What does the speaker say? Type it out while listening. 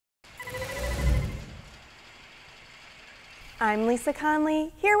I'm Lisa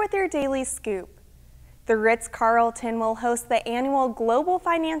Conley, here with your Daily Scoop. The Ritz-Carlton will host the annual Global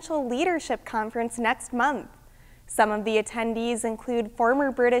Financial Leadership Conference next month. Some of the attendees include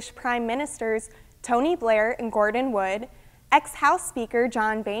former British Prime Ministers Tony Blair and Gordon Wood, ex-House Speaker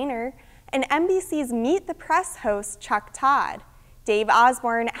John Boehner, and NBC's Meet the Press host Chuck Todd. Dave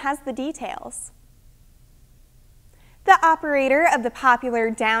Osborne has the details. The operator of the popular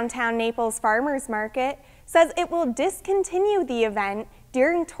downtown Naples Farmers Market says it will discontinue the event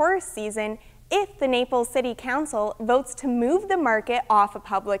during tourist season if the Naples City Council votes to move the market off a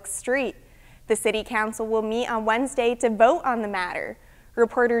public street. The City Council will meet on Wednesday to vote on the matter.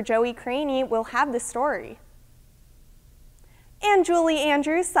 Reporter Joey CRANNEY will have the story. And Julie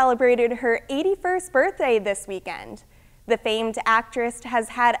Andrews celebrated her 81st birthday this weekend. The famed actress has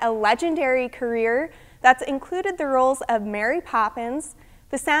had a legendary career that's included the roles of Mary Poppins,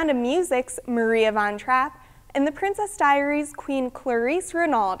 The Sound of Music's Maria von Trapp, and The Princess Diaries' Queen Clarisse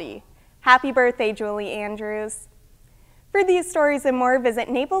Rinaldi. Happy birthday, Julie Andrews. For these stories and more, visit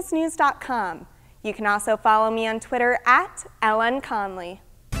naplesnews.com. You can also follow me on Twitter @LNConley.